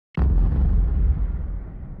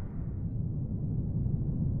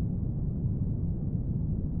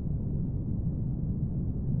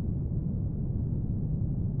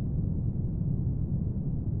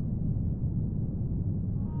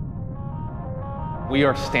We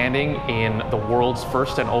are standing in the world's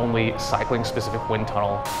first and only cycling-specific wind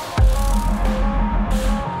tunnel.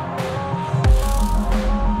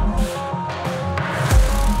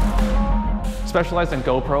 Specialized and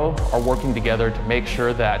GoPro are working together to make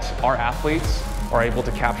sure that our athletes are able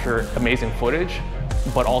to capture amazing footage,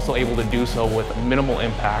 but also able to do so with minimal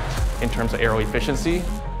impact in terms of aero efficiency,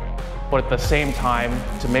 but at the same time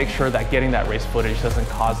to make sure that getting that race footage doesn't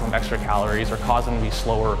cause them extra calories or cause them to be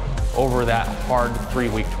slower over that hard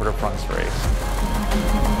 3-week Tour de France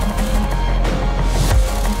race.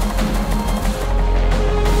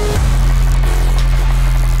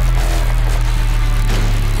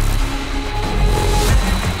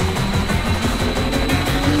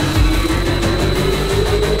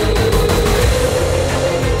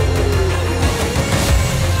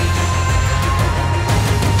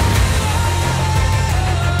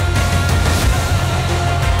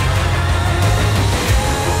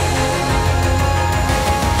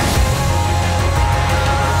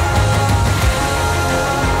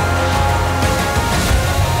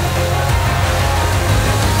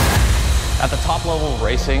 At the top level of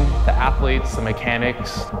racing, the athletes, the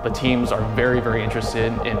mechanics, the teams are very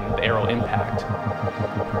interested in the aero impact.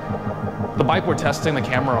 The bike we're testing the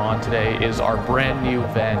camera on today is our brand new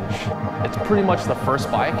Venge. It's pretty much the first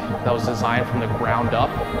bike that was designed from the ground up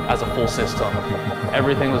as a full system.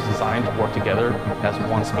 Everything was designed to work together as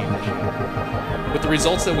one speed machine. With the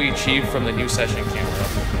results that we achieved from the new session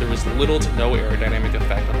camera, there was little to no aerodynamic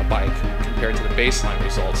effect on the bike compared to the baseline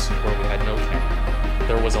results where we had no camera.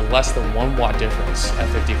 There was a less than 1 watt difference at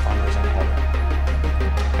 50 kilometers an hour.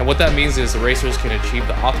 And what that means is the racers can achieve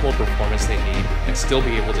the optimal performance they need and still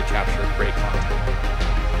be able to capture great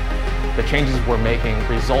content. The changes we're making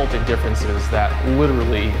result in differences that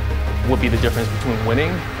literally would be the difference between winning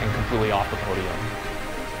and completely off the podium.